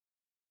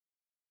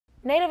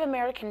Native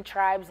American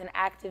tribes and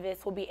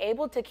activists will be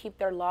able to keep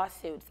their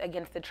lawsuits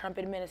against the Trump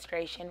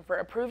administration for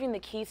approving the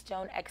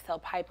Keystone XL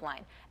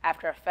pipeline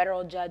after a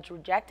federal judge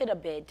rejected a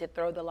bid to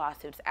throw the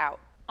lawsuits out.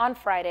 On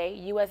Friday,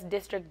 U.S.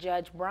 District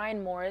Judge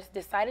Brian Morris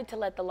decided to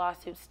let the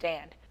lawsuit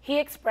stand. He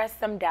expressed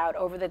some doubt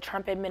over the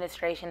Trump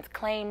administration's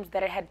claims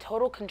that it had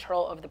total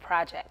control of the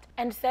project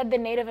and said the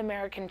Native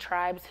American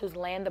tribes whose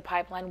land the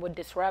pipeline would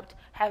disrupt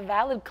have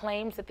valid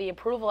claims that the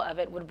approval of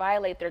it would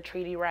violate their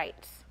treaty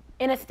rights.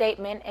 In a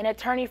statement, an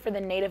attorney for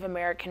the Native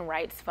American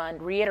Rights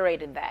Fund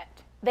reiterated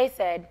that. They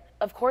said,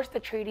 "Of course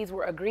the treaties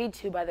were agreed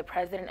to by the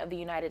President of the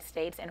United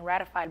States and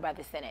ratified by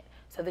the Senate,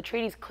 so the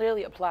treaties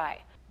clearly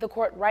apply. The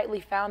court rightly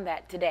found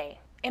that today."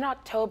 In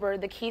October,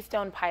 the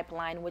Keystone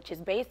Pipeline, which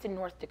is based in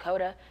North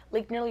Dakota,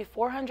 leaked nearly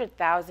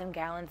 400,000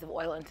 gallons of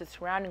oil into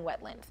surrounding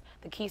wetlands.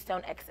 The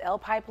Keystone XL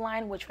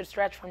pipeline, which would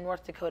stretch from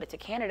North Dakota to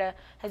Canada,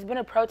 has been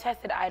a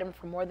protested item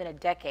for more than a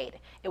decade.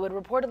 It would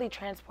reportedly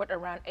transport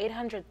around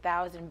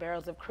 800,000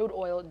 barrels of crude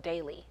oil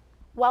daily.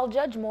 While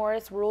Judge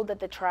Morris ruled that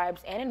the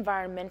tribes and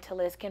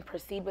environmentalists can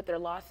proceed with their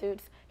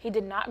lawsuits, he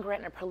did not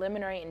grant a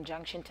preliminary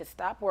injunction to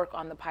stop work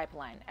on the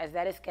pipeline, as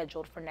that is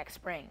scheduled for next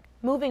spring.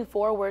 Moving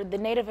forward, the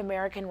Native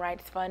American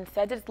Rights Fund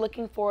says it's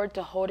looking forward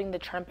to holding the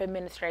Trump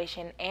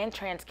administration and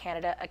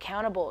TransCanada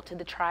accountable to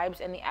the tribes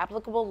and the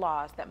applicable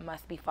laws that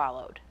must be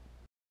followed.